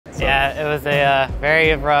Yeah, it was a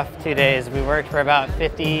very rough 2 days. We worked for about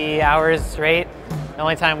 50 hours straight. The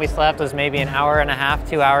only time we slept was maybe an hour and a half,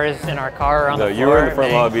 2 hours in our car or on the floor. You were in the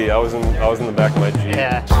front lobby. I was in the back of my Jeep.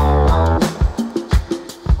 Yeah.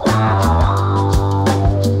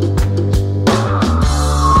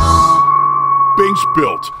 Banks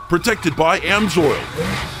built, protected by AMSOIL,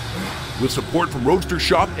 with support from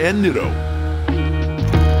RoadsterShop and Nitto.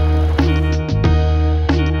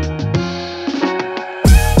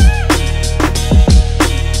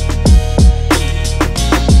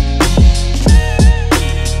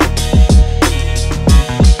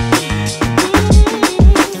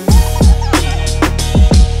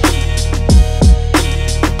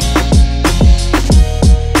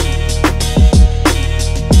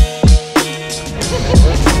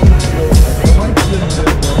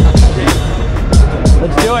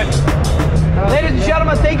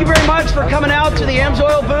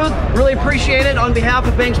 Appreciate it on behalf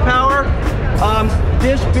of Banks Power.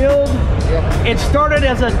 This build, it started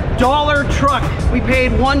as a $1 truck. We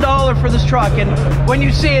paid $1 for this truck, and when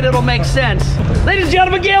you see it, it'll make sense. Ladies and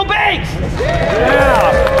gentlemen, Gale Banks!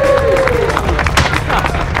 Yeah.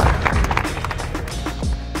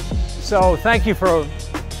 So thank you for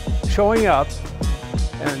showing up,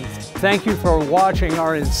 and thank you for watching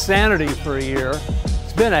our insanity for a year.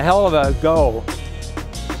 It's been a hell of a go.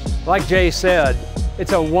 Like Jay said,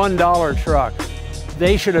 it's a $1 truck.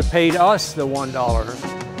 They should have paid us the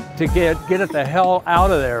 $1 to get it the hell out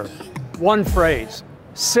of there. One phrase,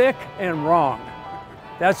 sick and wrong.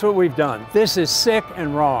 That's what we've done. This is sick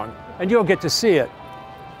and wrong, and you'll get to see it.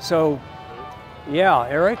 So, yeah,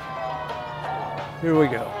 Eric, here we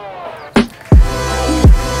go.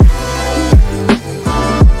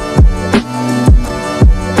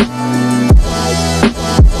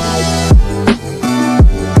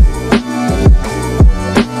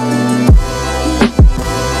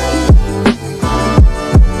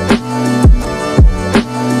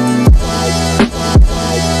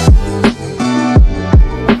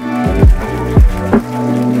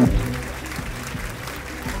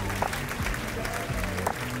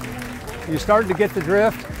 You starting to get the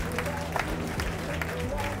drift?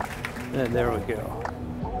 And there we go.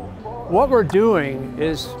 What we're doing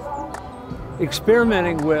is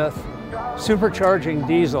experimenting with supercharging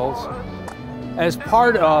diesels as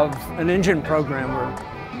part of an engine program, or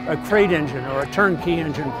a crate engine or a turnkey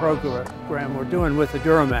engine program we're doing with the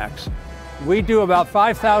Duramax. We do about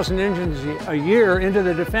 5,000 engines a year into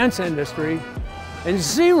the defense industry and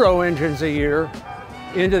 0 engines a year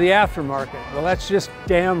into the aftermarket. Well, that's just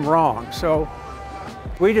damn wrong. So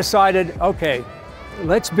we decided, okay,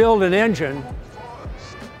 let's build an engine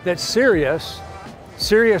that's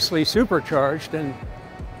seriously supercharged. And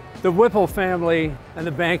the Whipple family and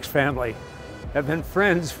the Banks family have been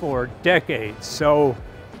friends for decades. So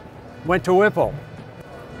went to Whipple.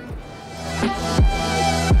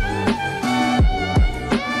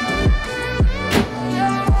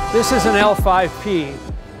 This is an L5P.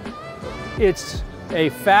 It's a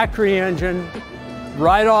factory engine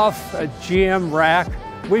right off a GM rack.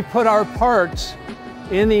 We put our parts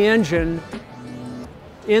in the engine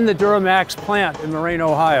in the Duramax plant in Moraine,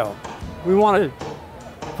 Ohio. We want to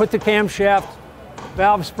put the camshaft,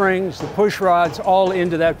 valve springs, the push rods all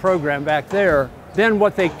into that program back there. Then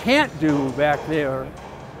what they can't do back there,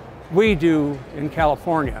 we do in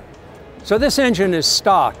California. So this engine is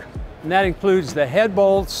stock, and that includes the head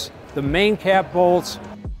bolts, the main cap bolts.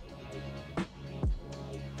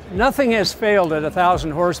 Nothing has failed at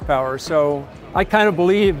 1,000 horsepower, so I kind of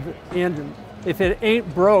believe in, if it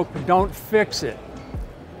ain't broke, don't fix it.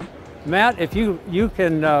 Matt, if you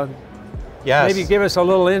can yes, maybe give us a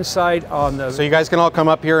little insight on the... So you guys can all come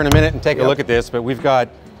up here in a minute and take a look at this, but we've got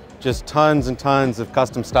just tons and tons of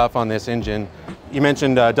custom stuff on this engine. You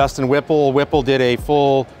mentioned Dustin Whipple. Whipple did a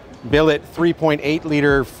full billet 3.8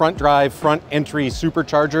 liter front drive, front entry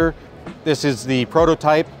supercharger. This is the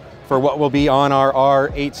prototype for what will be on our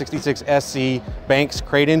R866SC Banks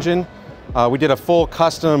crate engine. We did a full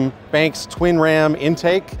custom Banks twin ram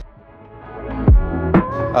intake.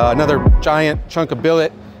 Another giant chunk of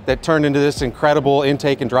billet that turned into this incredible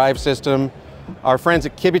intake and drive system. Our friends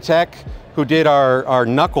at Kibbetech, who did our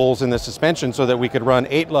knuckles in the suspension so that we could run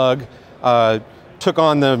 8-lug, took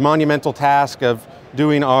on the monumental task of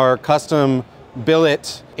doing our custom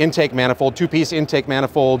billet intake manifold, 2-piece intake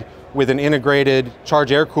manifold with an integrated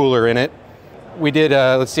charge air cooler in it. We did,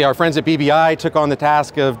 let's see, our friends at BBI took on the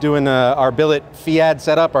task of doing our billet FIAD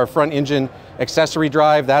setup, our front engine accessory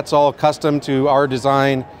drive. That's all custom to our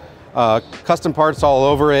design, custom parts all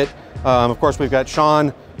over it. Of course, we've got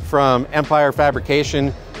Sean from Empire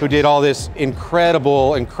Fabrication, who did all this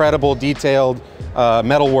incredible, incredible detailed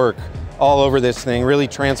metal work all over this thing, really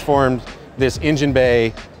transformed this engine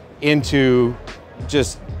bay into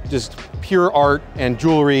just pure art and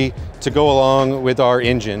jewelry to go along with our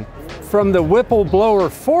engine. From the Whipple blower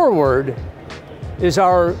forward is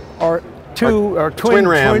our twin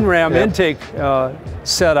ram yep. intake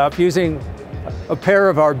setup using a pair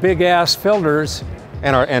of our big ass filters.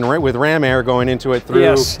 And with ram air going into it through.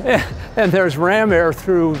 Yes, and there's ram air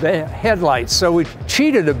through the headlights. So we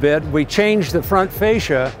cheated a bit. We changed the front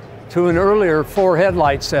fascia to an earlier 4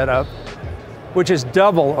 headlight setup, which is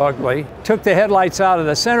double ugly. Took the headlights out of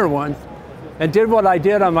the center one and did what I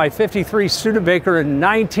did on my 53 Studebaker in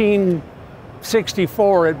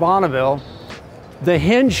 1964 at Bonneville. The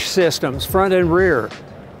hinge systems, front and rear,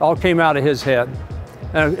 all came out of his head.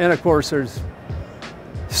 And of course, there's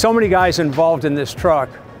so many guys involved in this truck.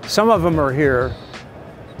 Some of them are here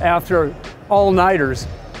after all-nighters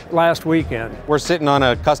last weekend. We're sitting on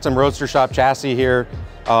a custom RoadsterShop chassis here.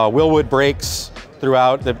 Wilwood brakes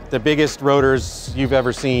throughout. The biggest rotors you've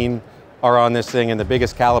ever seen are on this thing, and the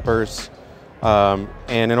biggest calipers. And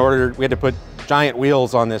we had to put giant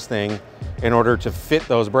wheels on this thing in order to fit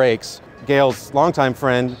those brakes. Gale's longtime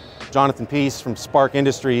friend, Jonathan Peace from SPEC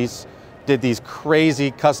Industries, did these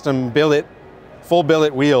crazy custom billet, full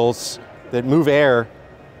billet wheels that move air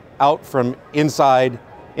out from inside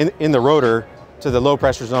in the rotor to the low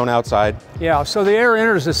pressure zone outside. Yeah, so the air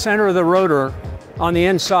enters the center of the rotor on the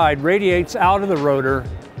inside, radiates out of the rotor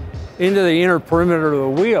into the inner perimeter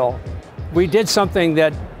of the wheel. We did something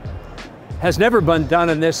that has never been done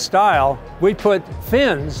in this style. We put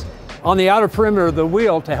fins on the outer perimeter of the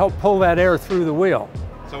wheel to help pull that air through the wheel.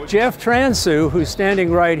 So Jeff Transu, who's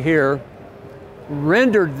standing right here,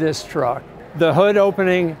 rendered this truck. The hood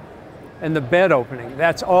opening and the bed opening,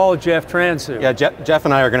 that's all Jeff Transu. Yeah, Jeff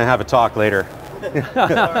and I are going to have a talk later.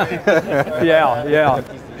 Yeah.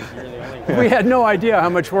 We had no idea how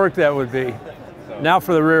much work that would be. Now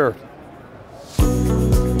for the rear.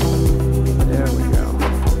 There we go.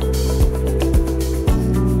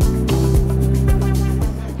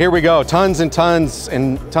 Here we go, tons and tons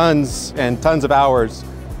and tons and tons of hours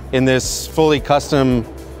in this fully custom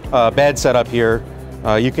bed setup here.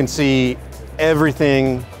 You can see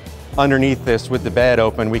everything underneath this with the bed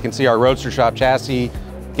open. We can see our RoadsterShop chassis.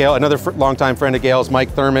 Gale, another longtime friend of Gale's,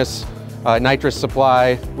 Mike Thermos, nitrous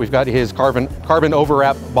supply. We've got his carbon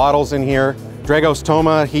overwrap bottles in here. Dragos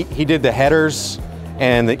Toma, he did the headers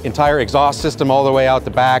and the entire exhaust system all the way out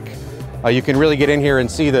the back. You can really get in here and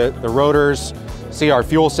see the rotors, see our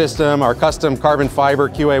fuel system, our custom carbon fiber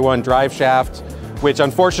QA1 drive shaft, which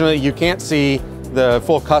unfortunately you can't see the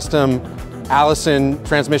full custom Allison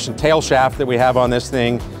transmission tail shaft that we have on this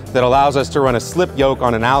thing that allows us to run a slip yoke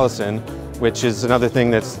on an Allison, which is another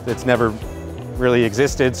thing that's never really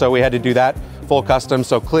existed. So we had to do that full custom.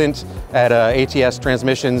 So Clint at ATS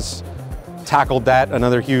Transmissions tackled that,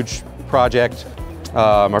 another huge project.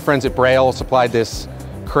 Our friends at Braille supplied this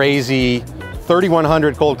crazy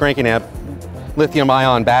 3100 cold cranking amp lithium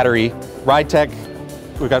ion battery. Ridetech,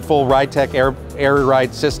 we've got full Ridetech air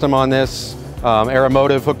ride system on this.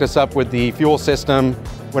 Aeromotive hooked us up with the fuel system.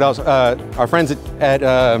 What else? Our friends at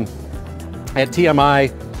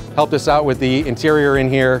TMI helped us out with the interior in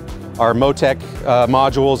here. Our Motec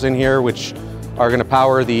modules in here, which are going to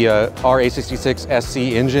power the R866 SC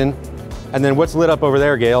engine. And then what's lit up over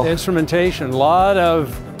there, Gale? Instrumentation, a lot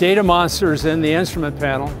of data monsters in the instrument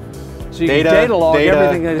panel. So you can data log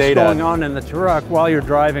everything that's going on in the truck while you're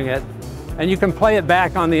driving it, and you can play it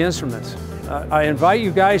back on the instruments. I invite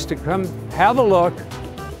you guys to come have a look,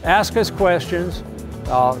 ask us questions.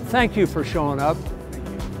 Thank you for showing up.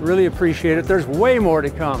 Really appreciate it. There's way more to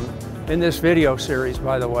come in this video series,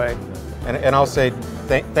 by the way. And I'll say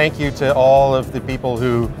thank you to all of the people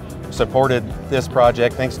who supported this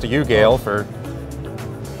project. Thanks to you, Gale, for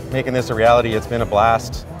making this a reality. It's been a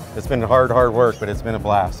blast. It's been hard work, but it's been a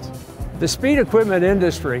blast. The speed equipment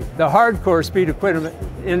industry, the hardcore speed equipment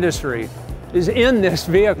industry, is in this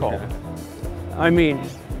vehicle. I mean,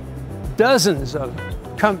 dozens of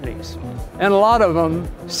companies, and a lot of them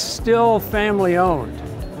still family owned,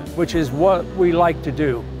 which is what we like to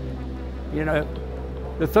do. You know,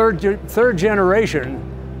 the third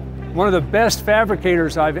generation, one of the best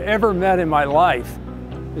fabricators I've ever met in my life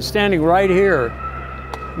is standing right here.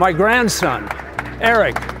 My grandson,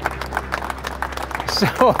 Eric.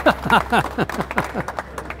 So,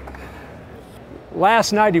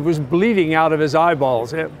 last night he was bleeding out of his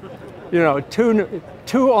eyeballs. You know,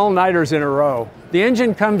 two all-nighters in a row. The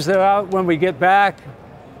engine comes out when we get back.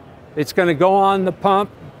 It's going to go on the pump,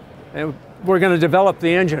 and we're going to develop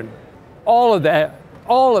the engine. All of that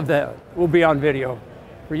all of that will be on video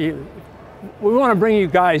for you. We want to bring you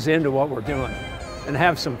guys into what we're doing and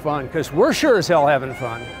have some fun, because we're sure as hell having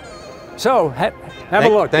fun. So have a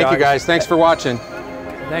look, Thank you guys. Thanks for watching.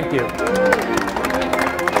 Thank you.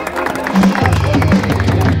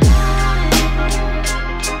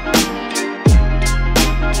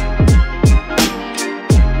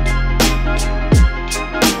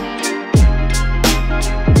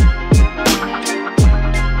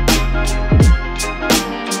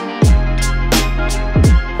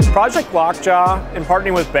 Project LokJaw and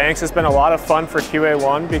partnering with Banks has been a lot of fun for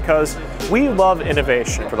QA1 because we love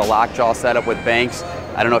innovation. For the LokJaw setup with Banks,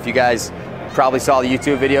 I don't know if you guys probably saw the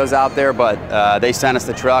YouTube videos out there, but they sent us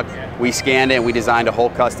the truck, we scanned it, and we designed a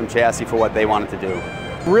whole custom chassis for what they wanted to do.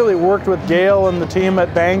 Really worked with Gale and the team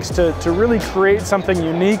at Banks to really create something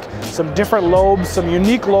unique, some different lobes, some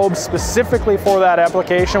unique lobes specifically for that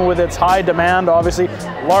application with its high demand, obviously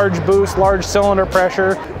large boost, large cylinder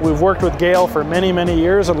pressure. We've worked with Gale for many, many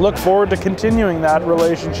years and look forward to continuing that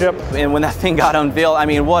relationship. And when that thing got unveiled, I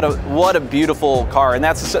mean, what a beautiful car. And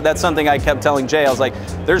that's something I kept telling Jay. I was like,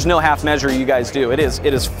 there's no half measure you guys do. It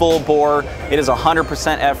is full bore, it is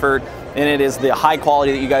 100% effort, and it is the high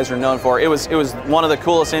quality that you guys are known for. It was one of the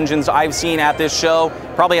coolest engines I've seen at this show,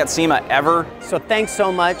 probably at SEMA ever. So thanks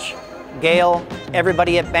so much, Gale,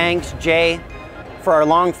 everybody at Banks, Jay, for our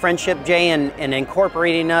long friendship, Jay, and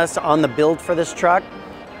incorporating us on the build for this truck.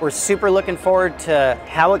 We're super looking forward to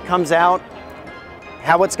how it comes out,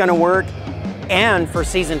 how it's gonna work, and for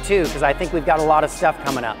season 2, because I think we've got a lot of stuff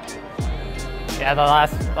coming up. Yeah, the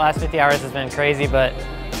last 50 hours has been crazy, but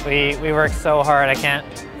we worked so hard. I can't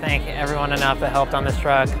thank everyone enough that helped on this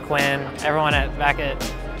truck. Quinn, everyone back at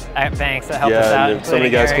Banks that helped us out. Yeah, and so many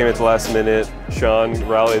guys came at the last minute. Sean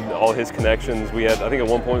rallied all his connections. We had, I think at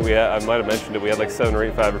one point I might have mentioned it, we had like 7 or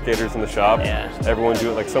 8 fabricators in the shop. Yeah. Everyone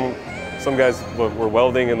doing, like some guys were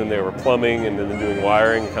welding and then they were plumbing and then doing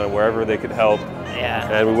wiring, kind of wherever they could help. Yeah.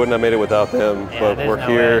 And we wouldn't have made it without them, Yeah, but we're no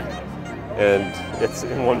here way. and it's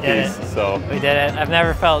in one piece, so. We did it. I've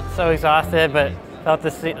never felt so exhausted, but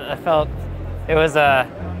I felt it was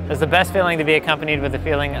the best feeling to be accompanied with the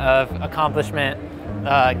feeling of accomplishment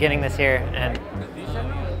getting this here. And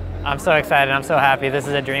I'm so excited, I'm so happy. This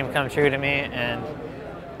is a dream come true to me, and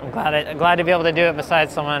I'm glad to be able to do it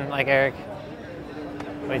besides someone like Eric.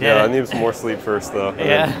 We did it. I need some more sleep first though,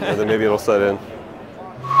 and then maybe it'll set in.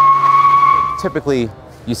 Typically,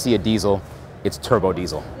 you see a diesel, it's turbo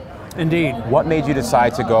diesel. Indeed. What made you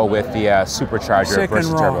decide to go with the supercharger Sick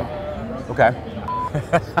versus and turbo? wrong. Okay.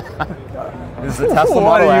 This is the Tesla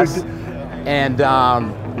Model S, and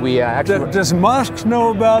we actually... Does Musk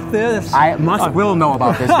know about this? Musk will know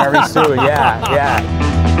about this very soon,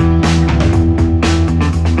 yeah.